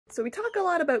So we talk a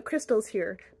lot about crystals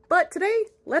here, but today,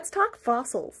 let's talk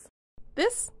fossils.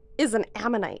 This is an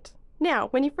ammonite. Now,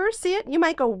 when you first see it, you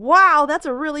might go, wow, that's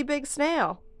a really big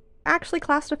snail. Actually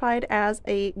classified as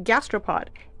a gastropod.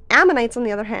 Ammonites, on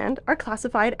the other hand, are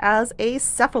classified as a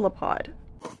cephalopod,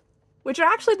 which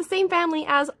are actually the same family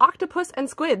as octopus and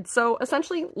squid. So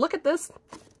essentially, look at this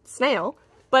snail,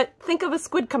 but think of a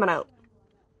squid coming out.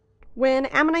 When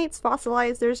ammonites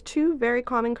fossilize, there's two very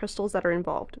common crystals that are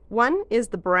involved. One is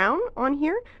the brown on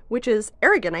here, which is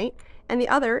aragonite, and the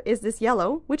other is this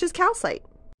yellow, which is calcite.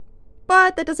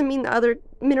 But that doesn't mean the other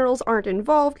minerals aren't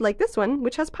involved, like this one,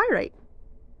 which has pyrite.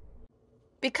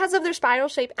 Because of their spiral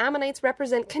shape, ammonites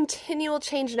represent continual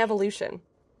change and evolution.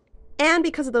 And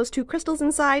because of those two crystals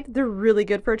inside, they're really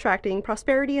good for attracting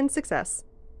prosperity and success.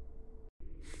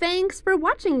 Thanks for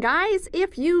watching, guys!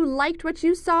 If you liked what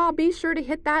you saw, be sure to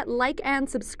hit that like and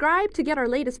subscribe to get our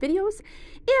latest videos.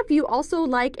 If you also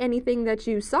like anything that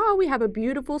you saw, we have a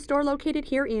beautiful store located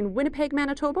here in Winnipeg,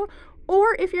 Manitoba.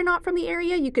 Or if you're not from the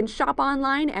area, you can shop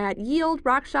online at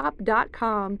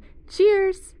yieldrockshop.com.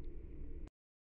 Cheers!